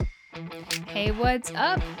Hey, what's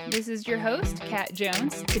up? This is your host, Kat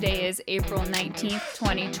Jones. Today is April 19th,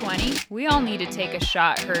 2020. We all need to take a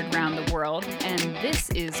shot heard round the world, and this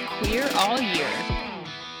is Queer All Year.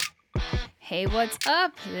 Hey, what's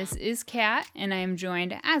up? This is Kat, and I am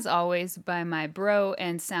joined, as always, by my bro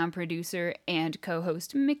and sound producer and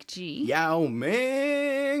co-host, Mick G. Yao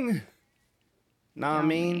Ming! Nah,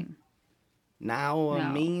 mean? Now, No.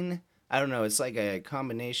 mean? I don't know. It's like a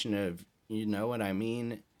combination of you know what I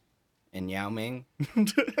mean and Yao Ming.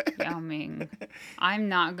 Yao Ming. I'm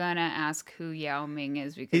not gonna ask who Yao Ming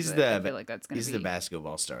is because I feel like that's gonna be... He's the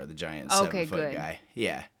basketball star, the giant Okay, 7-foot guy.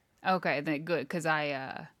 Yeah. Okay, then good, because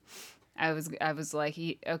I was like,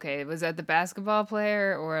 was that the basketball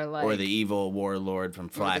player or like... Or the evil warlord from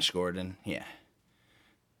Flash Gordon. Yeah.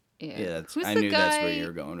 Yeah. I knew that's where you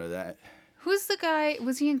were going with that. Who's the guy?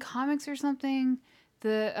 Was he in comics or something?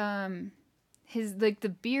 His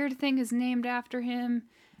the beard thing is named after him,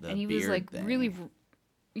 and he was like thing. really,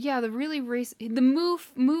 yeah, the really race, the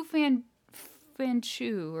Fu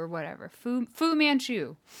Manchu or whatever, Fu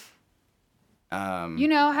Manchu. You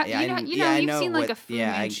know how you've seen like a Fu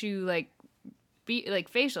Manchu like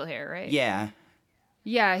facial hair, right? Yeah.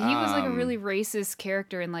 Yeah, he was like a really racist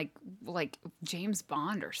character in like James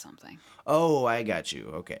Bond or something. Oh, I got you.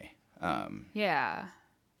 Okay. Yeah,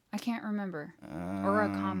 I can't remember. Or a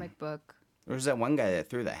comic book. There was that one guy that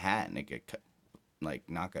threw the hat and it could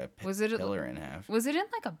knock a pillar in half. Was it in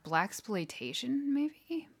like a Blaxploitation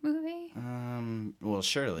maybe movie? Well,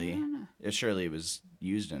 surely. Surely it was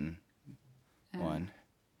used in one.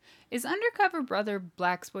 Is Undercover Brother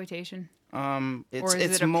Blaxploitation?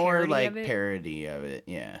 It's more like parody of it.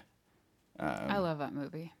 Yeah. I love that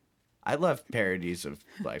movie. I love parodies of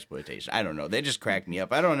Blaxploitation. I don't know. They just crack me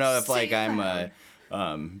up. I don't know if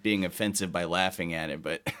I'm being offensive by laughing at it,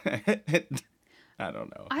 but I don't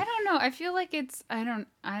know. I don't know. I feel like it's I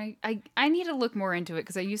need to look more into it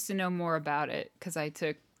because I used to know more about it because I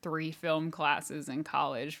took 3 film classes in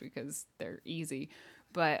college because they're easy.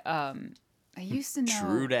 But I used to know.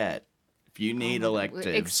 True that. If you need electives.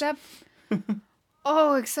 Except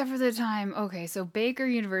for the time. Okay, so Baker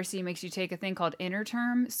University makes you take a thing called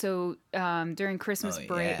interterm. So during Christmas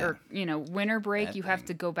break or winter break, you have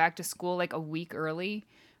to go back to school like a week early,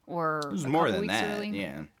 or it was a more couple than weeks that. early.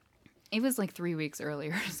 Yeah, it was like 3 weeks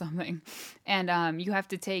earlier or something, and you have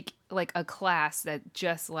to take like a class that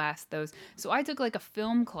just lasts those. So I took like a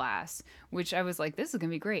film class, which I was like, this is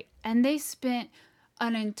gonna be great, and they spent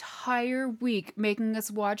an entire week making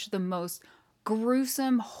us watch the most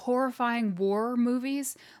gruesome, horrifying war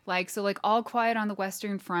movies, like All Quiet on the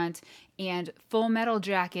Western Front and Full Metal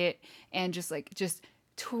Jacket, and just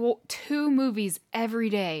two movies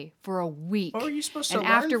every day for a week. What were you supposed to learn?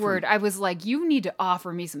 And afterward, I was like, you need to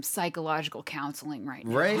offer me some psychological counseling right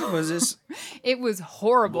now. Right? Was this? It was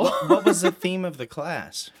horrible. What was the theme of the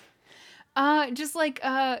class? Or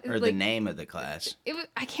the name of the class.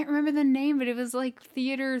 I can't remember the name, but it was like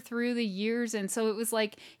theater through the years, and so it was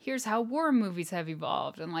like, here's how war movies have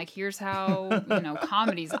evolved, and like here's how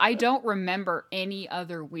comedies. I don't remember any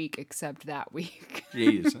other week except that week.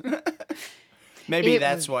 Jeez. Maybe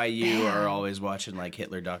that's why you are always watching like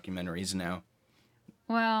Hitler documentaries now.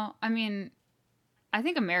 Well, I mean, I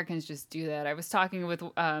think Americans just do that. I was talking with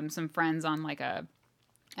some friends on like a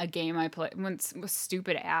game I played, a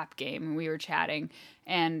stupid app game, and we were chatting,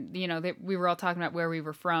 and we were all talking about where we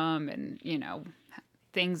were from, and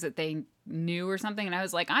things that they knew or something, and I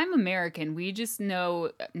was like, I'm American. We just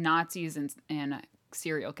know Nazis and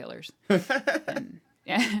serial killers, and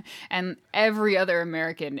every other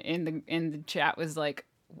American in the chat was like,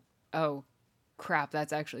 oh crap,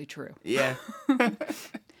 that's actually true. Yeah.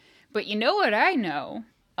 But you know what I know,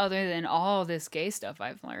 other than all this gay stuff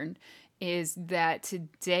I've learned, is that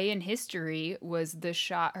today in history was the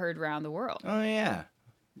shot heard around the world. Oh, yeah.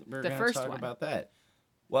 We're going to talk about that.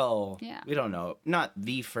 Well, we don't know. Not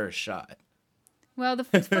the first shot. Well, the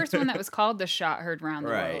first one that was called the shot heard around the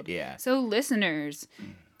world. Right, yeah. So listeners,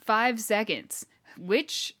 5 seconds.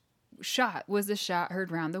 Which shot was the shot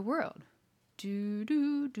heard around the world? Do,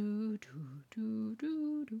 do, do, do, do,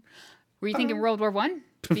 do, do. Were you thinking World War I?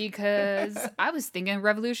 Because I was thinking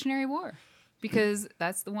Revolutionary War. Because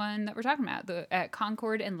that's the one that we're talking about, at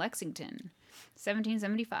Concord and Lexington,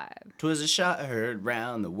 1775. 'Twas a shot heard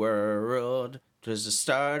round the world. 'Twas the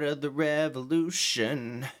start of the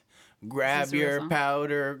revolution. Grab your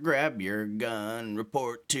powder, grab your gun,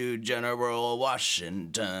 report to General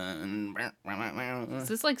Washington. Is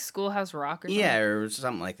this like Schoolhouse Rock or something? Yeah, or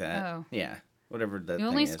something like that. Oh. Yeah. Whatever that The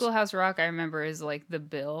only Schoolhouse Rock I remember is like the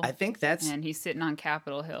bill. I think that's... And he's sitting on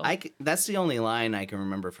Capitol Hill. That's the only line I can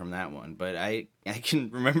remember from that one. But I can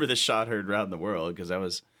remember the shot heard around the world because I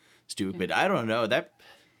was stupid. I don't know.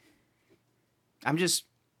 I'm just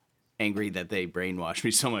angry that they brainwashed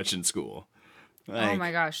me so much in school. Oh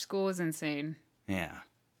my gosh, school is insane. Yeah.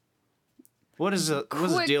 What's the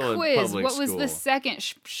Quick deal quiz. with public What was school? the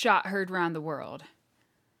second shot heard around the world?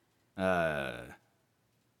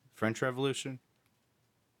 French Revolution?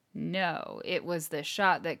 No, it was the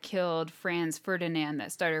shot that killed Franz Ferdinand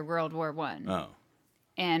that started World War One. Oh.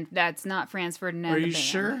 And that's not Franz Ferdinand. Are the you band.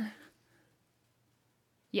 sure?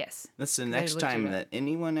 Yes. That's the next time that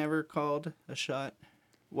anyone ever called a shot?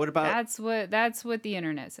 What about... That's what the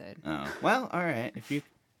internet said. Oh. Well, all right. If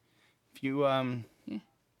you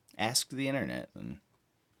ask the internet, then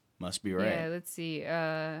must be right. Yeah, let's see.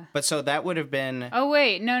 But so that would have been... Oh,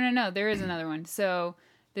 wait. No. There is another one. So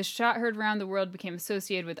the shot heard around the world became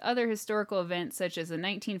associated with other historical events, such as the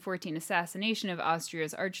 1914 assassination of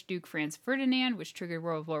Austria's Archduke Franz Ferdinand, which triggered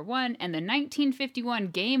World War I, and the 1951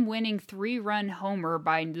 game-winning 3-run homer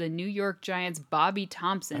by the New York Giants' Bobby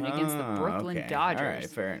Thompson against the Brooklyn Dodgers. All right,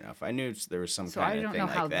 fair enough. I knew there was some So kind I of don't thing know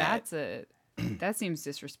how like that. that's a... That seems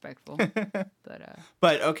disrespectful.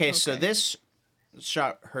 But okay, so this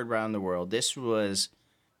shot heard around the world. This was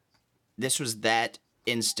that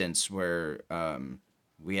instance where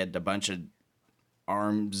we had a bunch of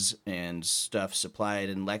arms and stuff supplied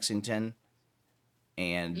in Lexington,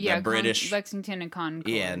 and the British Lexington and Concord.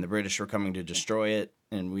 Yeah, and the British were coming to destroy it,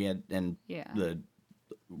 and we had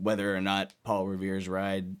whether or not Paul Revere's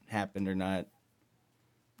ride happened or not.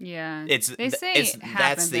 Yeah, they say it happened,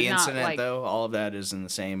 that's the incident, though. All of that is in the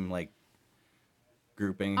same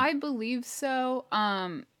grouping. I believe so.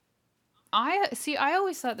 I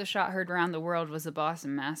always thought the shot heard around the world was the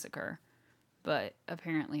Boston Massacre, but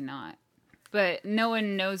apparently not. But no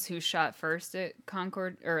one knows who shot first at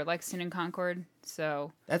Concord or Lexington and Concord,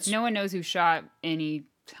 so no one knows who shot any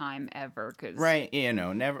time ever. Right?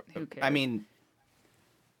 Never. Who cares? I mean,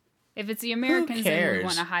 if it's the Americans, then we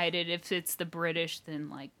want to hide it. If it's the British, then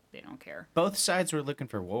they don't care. Both sides were looking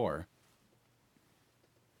for war.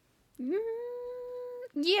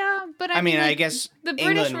 Yeah, but I mean, I guess the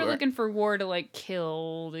British were looking for war to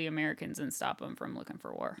kill the Americans and stop them from looking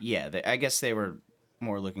for war. Yeah, I guess they were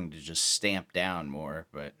more looking to just stamp down more.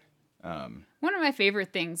 But one of my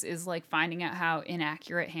favorite things is finding out how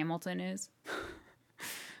inaccurate Hamilton is,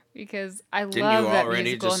 because I love that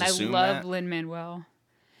musical and I love Lin-Manuel.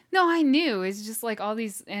 No, I knew. It's just all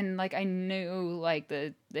these, and I knew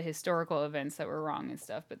the historical events that were wrong and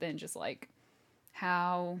stuff, but then just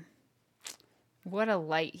how, what a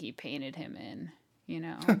light he painted him in,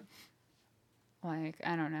 I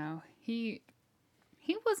don't know. He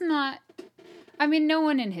was not, I mean, no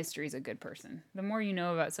one in history is a good person. The more you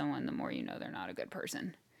know about someone, the more you know they're not a good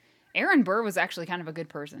person. Aaron Burr was actually kind of a good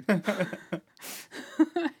person. I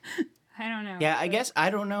don't know. Yeah, I guess, I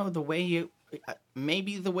don't know,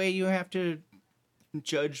 maybe the way you have to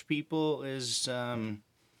judge people is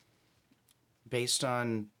based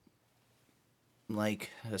on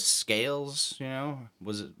scales,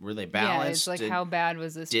 were they balanced? Yeah, it's how bad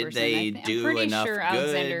was this person? Did they do enough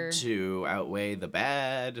good to outweigh the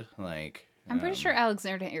bad? I'm pretty sure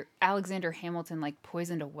Alexander Hamilton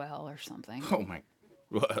poisoned a well or something. Oh my!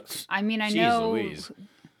 What? I mean, I know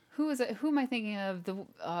who is it? Who am I thinking of?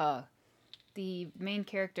 The main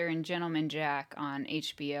character in Gentleman Jack on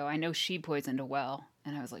HBO. I know she poisoned a well,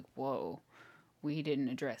 and I was like, "Whoa, we didn't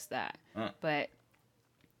address that." But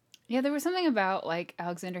yeah, there was something about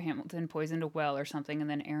Alexander Hamilton poisoned a well or something, and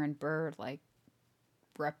then Aaron Burr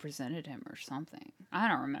represented him or something. I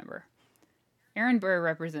don't remember. Aaron Burr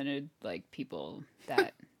represented people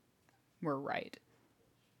that were right.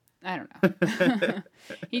 I don't know.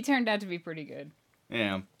 He turned out to be pretty good.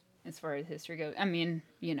 Yeah. As far as history goes, I mean,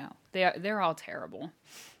 they're all terrible.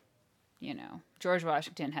 George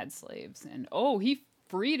Washington had slaves, and he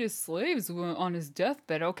freed his slaves on his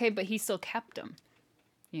deathbed. Okay, but he still kept them.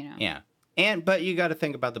 Yeah, but you got to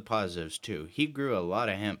think about the positives too. He grew a lot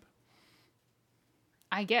of hemp.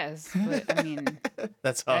 I guess, but I mean,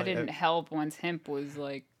 that didn't help once hemp was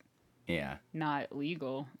yeah, not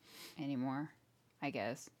legal anymore. I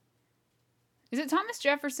guess. Is it Thomas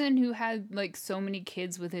Jefferson who had so many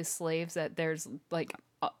kids with his slaves that there's the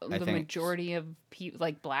majority of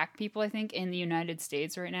black people, I think, in the United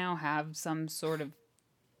States right now have some sort of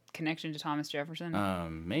connection to Thomas Jefferson?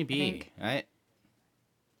 Maybe.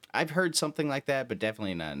 I've heard something like that, but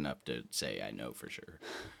definitely not enough to say I know for sure.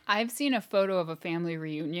 I've seen a photo of a family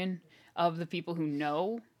reunion of the people who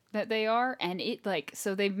know that they are, and it like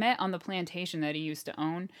so they met on the plantation that he used to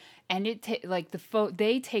own, and they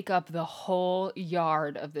take up the whole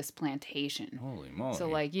yard of this plantation. Holy moly. So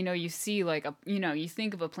like you see like you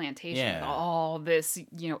think of a plantation with Yeah. all this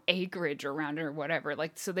acreage around it or whatever,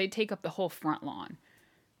 like so they take up the whole front lawn.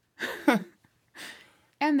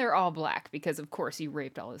 And they're all black because of course he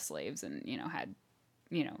raped all his slaves and had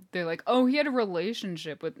they're like, oh, he had a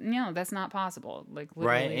relationship with. No, that's not possible. Like,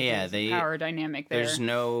 literally, Right? Yeah, there's power dynamic there. There's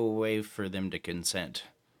no way for them to consent.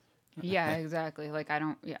 Yeah, exactly. Like, I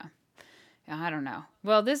don't. Yeah, I don't know.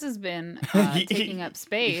 Well, this has been taking up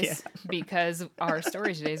space because our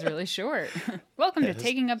story today is really short. Welcome to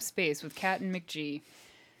Taking Up Space with Kat and McG.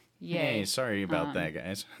 Yay! Hey, sorry about that,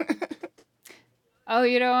 guys. Oh,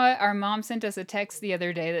 you know what? Our mom sent us a text the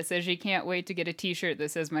other day that says she can't wait to get a t-shirt that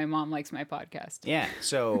says "My mom likes my podcast." Yeah,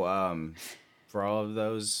 so for all of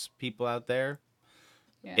those people out there,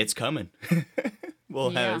 it's coming.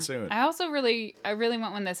 We'll have it soon. I also really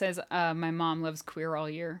want one that says "My mom loves queer all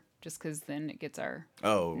year," just because then it gets our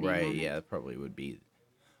name right, on it. yeah, that probably would be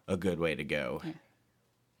a good way to go.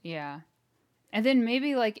 Yeah. And then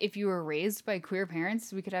maybe like if you were raised by queer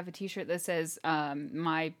parents, we could have a t-shirt that says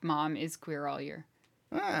 "My mom is queer all year."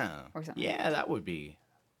 Oh, or something. Yeah, that would be.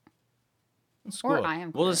 That's Or cool. I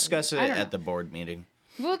am. We'll discuss it I don't at know. the board meeting.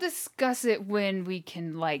 We'll discuss it when we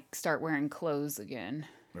can like start wearing clothes again.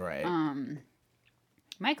 Right.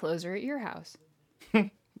 My clothes are at your house.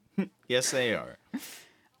 Yes, they are.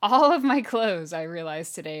 All of my clothes, I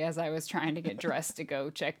realized today as I was trying to get dressed to go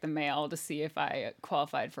check the mail to see if I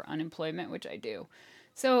qualified for unemployment, which I do.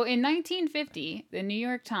 So in 1950, the New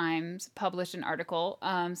York Times published an article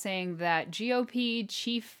saying that GOP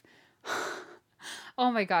chief...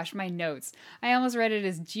 Oh my gosh, my notes. I almost read it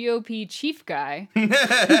as GOP chief guy.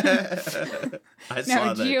 I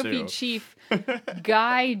saw that GOP too. chief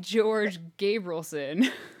Guy George Gabrielson.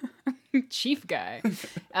 Chief guy.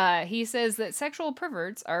 He says that sexual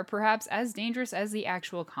perverts are perhaps as dangerous as the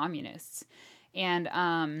actual communists.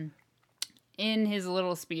 And in his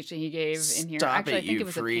little speech that he gave in here, actually, I think it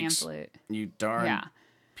was freaks. a pamphlet. You darn. Yeah.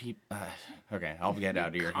 Okay, I'll get out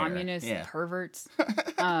of your Communist hair. Yeah. perverts.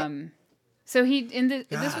 So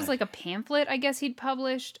this was like a pamphlet, I guess he'd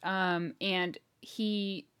published, and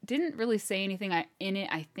he didn't really say anything in it,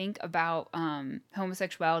 I think, about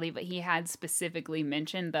homosexuality, but he had specifically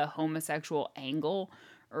mentioned the homosexual angle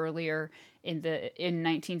earlier in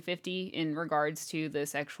 1950 in regards to the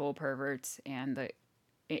sexual perverts and the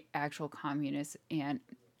actual communists. And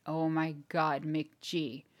oh my God,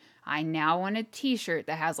 McG, I now want a t-shirt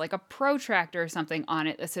that has like a protractor or something on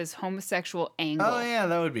it that says homosexual angle. Oh yeah,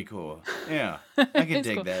 that would be cool. Yeah, I can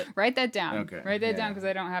dig cool. that. Write that down. Okay. Write that down because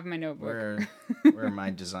I don't have my notebook. Where are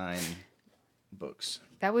my design books?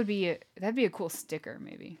 That'd be a cool sticker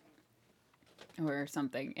maybe. Or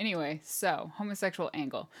something. Anyway, so homosexual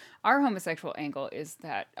angle. Our homosexual angle is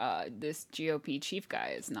that this GOP chief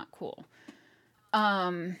guy is not cool.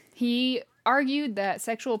 He argued that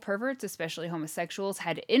sexual perverts, especially homosexuals,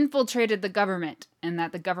 had infiltrated the government and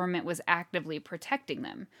that the government was actively protecting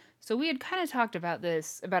them. So we had kind of talked about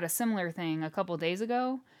a similar thing a couple days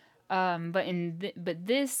ago, but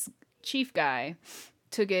this chief guy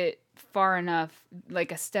took it far enough,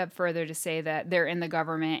 like a step further, to say that they're in the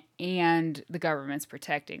government and the government's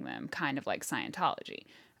protecting them, kind of like Scientology.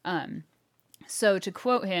 So to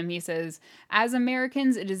quote him, he says, "As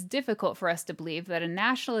Americans, it is difficult for us to believe that a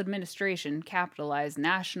national administration, capitalized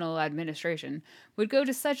national administration, would go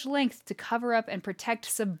to such lengths to cover up and protect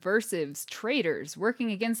subversives, traitors,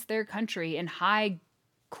 working against their country in high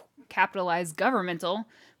capitalized governmental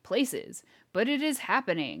places. But it is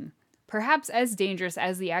happening. Perhaps as dangerous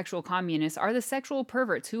as the actual communists are the sexual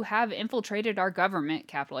perverts who have infiltrated our government,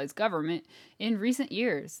 capitalized government, in recent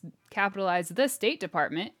years. Capitalized, the State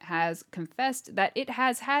Department has confessed that it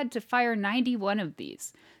has had to fire 91 of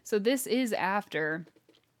these." So this is after,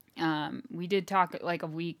 we did talk like a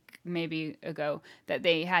week maybe ago that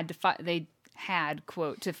they had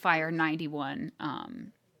quote, to fire 91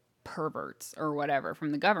 perverts or whatever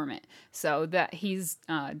from the government. So that he's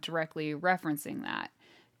directly referencing that.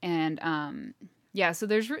 And, so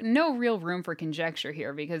there's no real room for conjecture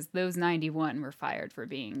here because those 91 were fired for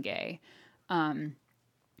being gay. And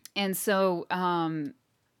so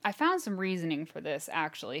I found some reasoning for this,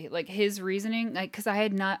 actually. Like, his reasoning, like, because I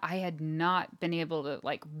had not been able to,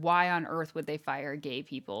 like, why on earth would they fire gay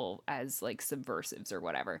people as, like, subversives or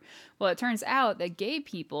whatever? Well, it turns out that gay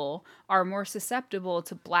people are more susceptible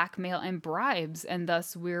to blackmail and bribes, and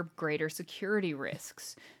thus we're greater security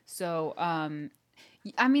risks. So,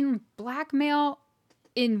 I mean, blackmail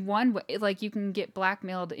in one way, like you can get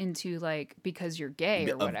blackmailed into like because you're gay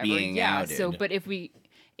or whatever. Being outed. So, but if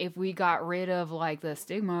if we got rid of like the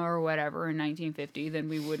stigma or whatever in 1950, then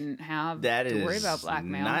we wouldn't have That to worry is about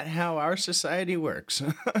blackmail. not how our society works.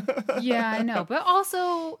 Yeah, I know. But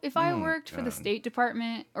also, if I Oh, worked for the God. State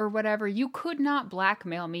Department or whatever, you could not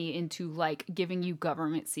blackmail me into like giving you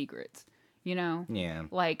government secrets. You know? Yeah.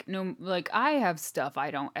 Like no like I have stuff I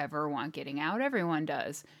don't ever want getting out. Everyone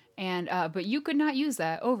does. And but you could not use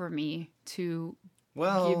that over me to give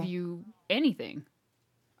Well, you anything.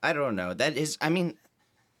 I don't know. That is, I mean,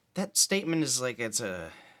 that statement is like it's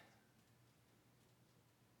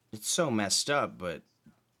so messed up, but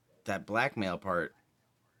that blackmail part,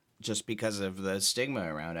 just because of the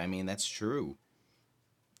stigma around, I mean, that's true.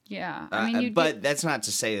 Yeah. I mean, you'd But get that's not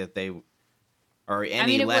to say that they are I mean,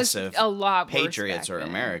 any it less was of a lot worse patriots back or then.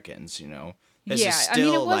 Americans, you know? This is Yeah, I mean, it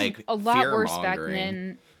still was like a lot fear worse back mongering.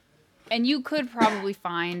 then. And you could probably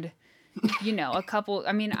find, a couple.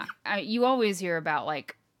 I mean, you always hear about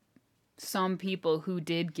like some people who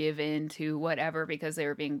did give in to whatever because they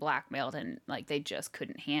were being blackmailed and like they just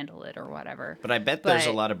couldn't handle it or whatever. But I bet there's a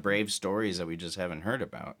But lot of brave stories that we just haven't heard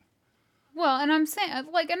about. well, and I'm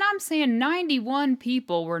saying 91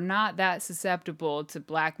 people were not that susceptible to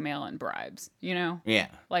blackmail and bribes, you know? Yeah.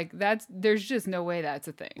 Like there's just no way that's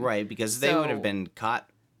a thing. Right, because they would have So, been caught.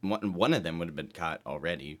 One of them would have been caught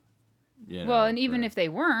already. You well, know, and even if they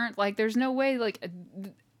weren't, like there's no way like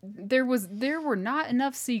there were not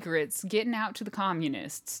enough secrets getting out to the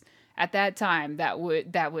communists at that time that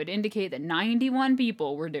would indicate that 91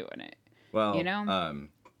 people were doing it. well, You know?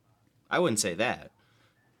 I wouldn't say that,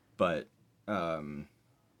 but I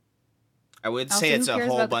would Also, say who it's a cares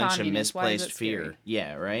whole about the bunch of communists? Why is misplaced that scary? fear.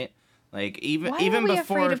 Yeah, right. Like Why even are we afraid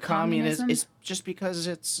before of communism, communism? it's just because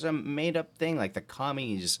it's a made up thing. Like the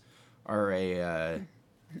commies are A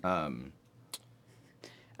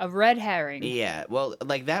red herring. yeah. Well,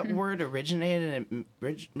 like that word originated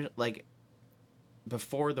like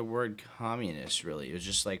before the word communist. Really, it was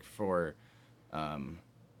just like for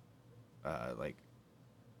like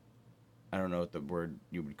I don't know what the word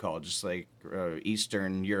you would call it, just like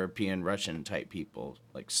Eastern European Russian type people,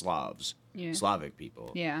 like Slavs, Yeah. Slavic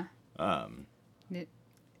people. Yeah. Um, It-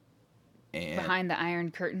 and Behind the Iron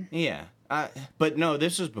Curtain. yeah, but no,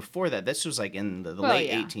 this was before that. This was like in the Well, late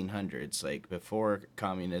yeah. 1800s, like before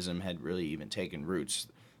communism had really even taken roots.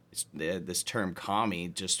 This term "commie"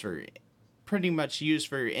 just for pretty much used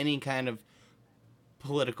for any kind of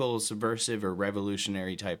political, subversive, or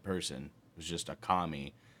revolutionary type person. It was just a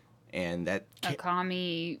commie. And that A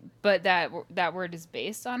commie, but that word is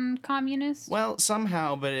based on communist. well,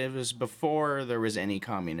 somehow, but it was before there was any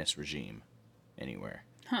communist regime anywhere.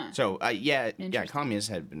 Huh. So, yeah, Interesting. communists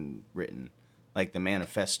had been written. Like, the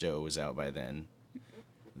manifesto was out by then.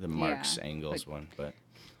 The Marx Engels one, but...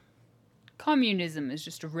 Communism is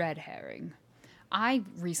just a red herring. I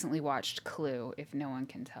recently watched Clue, if no one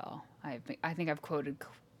can tell. I think I've quoted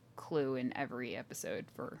Clue in every episode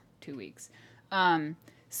for 2 weeks.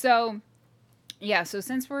 So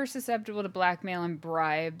since we're susceptible to blackmail and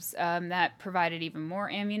bribes, that provided even more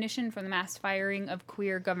ammunition for the mass firing of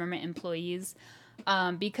queer government employees.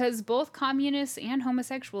 Because both communists and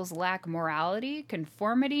homosexuals lack morality,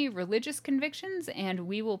 conformity, religious convictions, and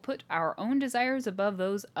we will put our own desires above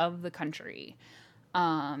those of the country.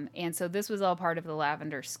 And so this was all part of the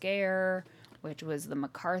Lavender Scare, which was the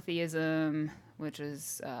McCarthyism, which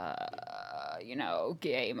was,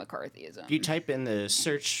 gay McCarthyism. If you type in the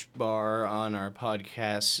search bar on our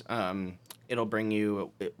podcast, it'll bring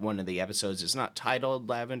you one of the episodes. It's not titled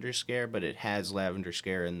Lavender Scare, but it has Lavender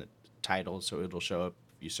Scare in the title, so it'll show up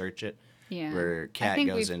if you search it. Yeah. Where Kat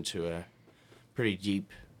goes into a pretty deep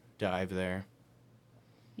dive there.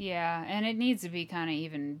 Yeah, and it needs to be kind of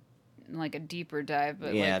even like a deeper dive,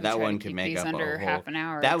 but yeah, like that one could make up under a whole half an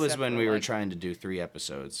hour. That was except when for, we were like, trying to do 3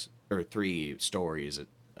 episodes or 3 stories a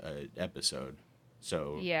episode.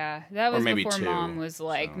 So yeah, that or was maybe before 2, Mom was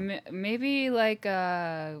like, so. Maybe like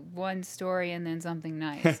one story and then something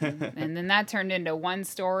nice, and then that turned into one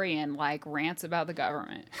story and like rants about the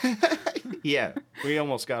government. Yeah, we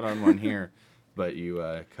almost got on one here, but you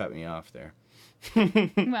cut me off there.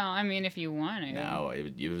 Well, I mean, if you want to. No,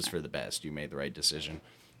 it was for the best. You made the right decision.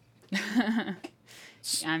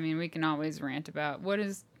 I mean, we can always rant about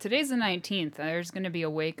today's the 19th. There's going to be a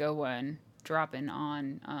Waco one dropping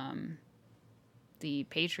on the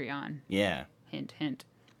Patreon. Yeah. Hint, hint.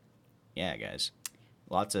 Yeah, guys.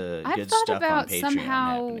 Lots of I've good thought stuff about on Patreon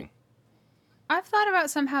somehow- happening. I've thought about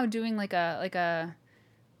somehow doing like a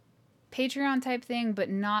Patreon type thing, but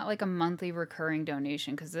not like a monthly recurring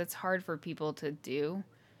donation because that's hard for people to do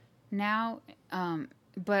now.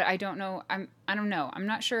 But I don't know. I don't know. I'm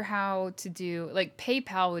not sure how to do like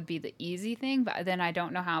PayPal would be the easy thing, but then I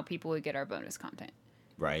don't know how people would get our bonus content.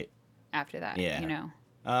 Right. after that, Yeah. you know?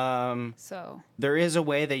 So. There is a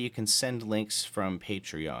way that you can send links from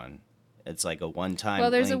Patreon. It's like a one-time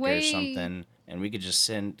Well, there's a link or way. something, and we could just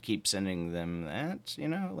keep sending them that, you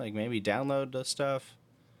know, like maybe download the stuff.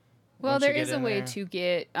 Well, Once there you get is a in way there. to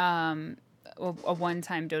get a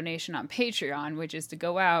one-time donation on Patreon, which is to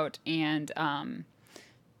go out and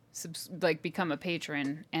become a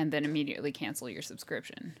patron and then immediately cancel your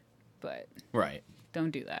subscription. But Right.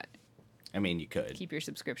 don't do that. I mean, you could. Keep your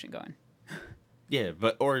subscription going. Yeah,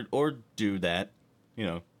 but or do that, you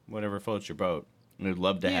know, whatever floats your boat. We'd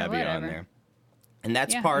love to have you on whatever. there. And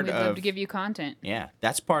that's Yeah, part we'd of love to give you content. Yeah,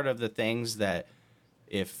 that's part of the things that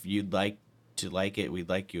if you'd like to like it, we'd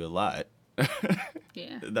like you a lot.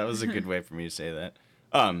 Yeah. That was a good way for me to say that.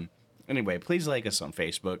 Anyway, please like us on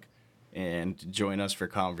Facebook and join us for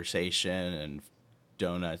conversation and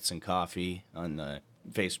donuts and coffee on the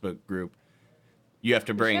Facebook group. You have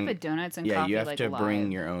to We should bring have a donuts and yeah, coffee you have like to bring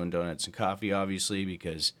live. your own donuts and coffee, obviously,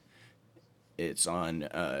 because it's on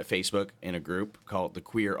Facebook in a group called the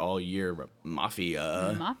Queer All Year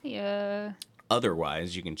Mafia. Mafia.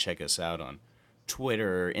 Otherwise, you can check us out on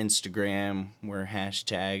Twitter, Instagram. We're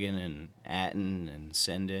hashtagging and atting and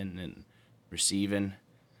sending and receiving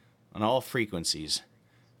on all frequencies.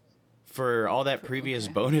 For all that previous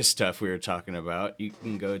bonus stuff we were talking about, you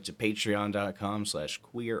can go to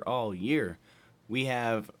patreon.com/queerallyear. We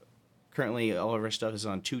have currently all of our stuff is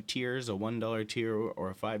on 2 tiers, a $1 tier or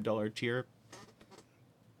a $5 tier.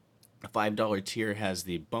 A $5 tier has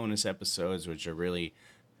the bonus episodes, which are really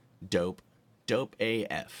dope. Dope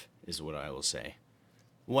AF is what I will say.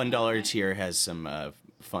 $1 tier has some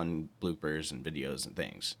fun bloopers and videos and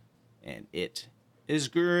things. And it is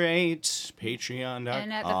great. Patreon.com.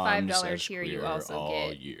 And at the $5 tier, you also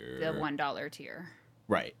get year. the $1 tier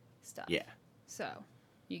Right. stuff. Yeah. So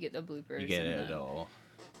you get the bloopers. You get and it all.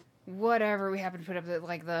 Whatever we happen to put up,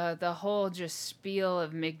 like the whole just spiel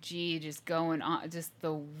of McG just going on, just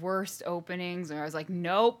the worst openings. And I was like,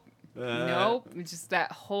 nope. Nope. Just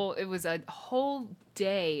that whole, it was a whole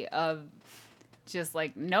day of just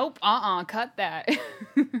like, nope, cut that.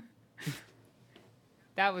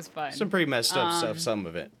 That was fun. Some pretty messed up stuff, some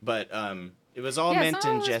of it. But it was all meant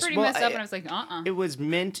some in of it was jest. pretty messed up, and I was like, It was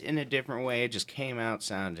meant in a different way. It just came out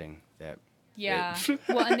sounding that. Yeah.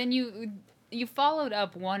 Well, and then you followed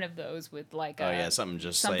up one of those with like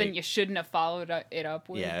something like, you shouldn't have followed it up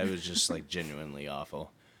with. Yeah, it was just like genuinely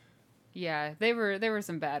awful. Yeah, there were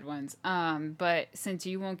some bad ones. But since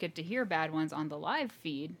you won't get to hear bad ones on the live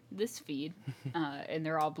feed, and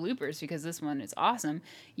they're all bloopers because this one is awesome,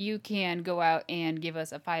 you can go out and give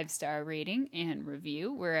us a 5-star rating and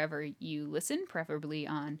review wherever you listen, preferably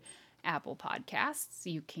on Apple Podcasts.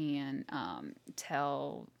 You can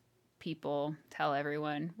tell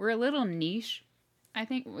everyone. We're a little niche. I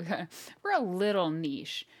think we're a little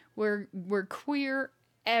niche. We're queer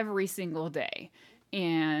every single day.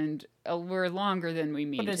 And we're longer than we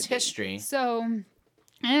mean. But it's to be. history. So,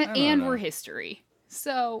 and we're history.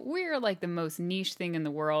 So we're like the most niche thing in the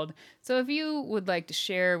world. So if you would like to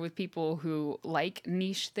share with people who like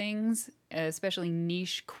niche things, especially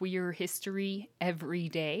niche queer history every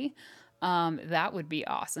day, that would be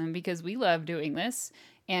awesome because we love doing this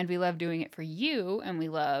and we love doing it for you and we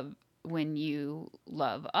love when you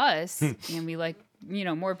love us and we like,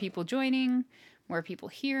 more people joining, more people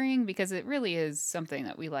hearing, because it really is something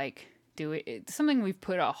that we like doing. It's something we've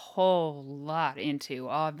put a whole lot into,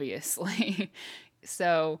 obviously.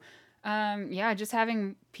 So, just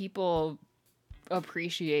having people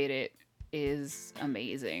appreciate it is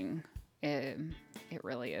amazing. It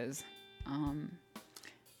really is.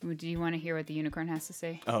 Do you want to hear what the unicorn has to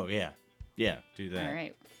say? Oh, yeah. Yeah, do that. All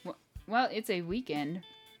right. Well, it's a weekend.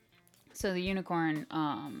 So the unicorn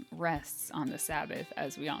rests on the Sabbath,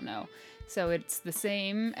 as we all know. So it's the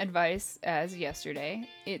same advice as yesterday.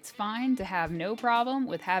 It's fine to have no problem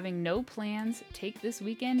with having no plans. Take this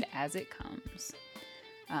weekend as it comes.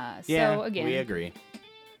 So again, we agree.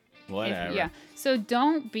 Whatever. So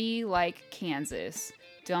don't be like Kansas.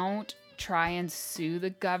 Don't try and sue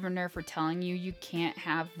the governor for telling you can't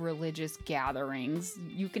have religious gatherings.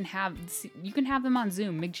 You can have them on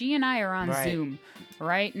Zoom. McG and I are on Zoom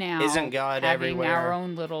right now. Isn't God having everywhere? Our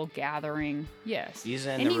own little gathering. Yes. He's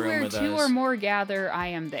in Anywhere the room with two us. or more gather, I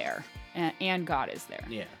am there, and God is there.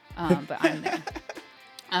 Yeah. But I'm there.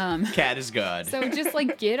 Cat is God. So just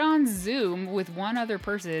like get on Zoom with one other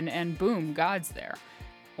person, and boom, God's there.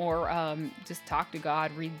 Or just talk to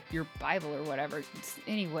God, read your Bible or whatever.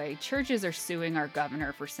 Anyway, churches are suing our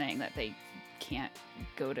governor for saying that they can't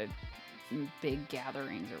go to big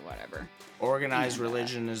gatherings or whatever. Organized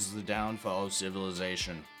religion is the downfall of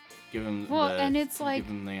civilization. Give him and it's like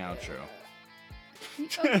give him the outro.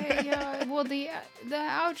 Okay, yeah. Well, the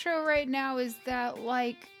outro right now is that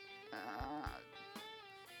like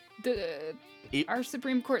the our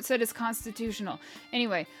Supreme Court said it's constitutional.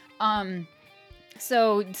 Anyway,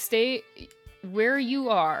 so stay where you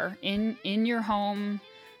are in your home,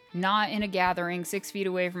 not in a gathering 6 feet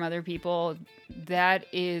away from other people. That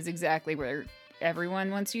is exactly where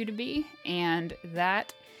everyone wants you to be, and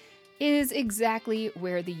that is exactly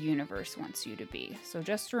where the universe wants you to be. So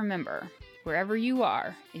just remember, wherever you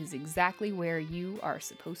are is exactly where you are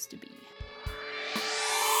supposed to be.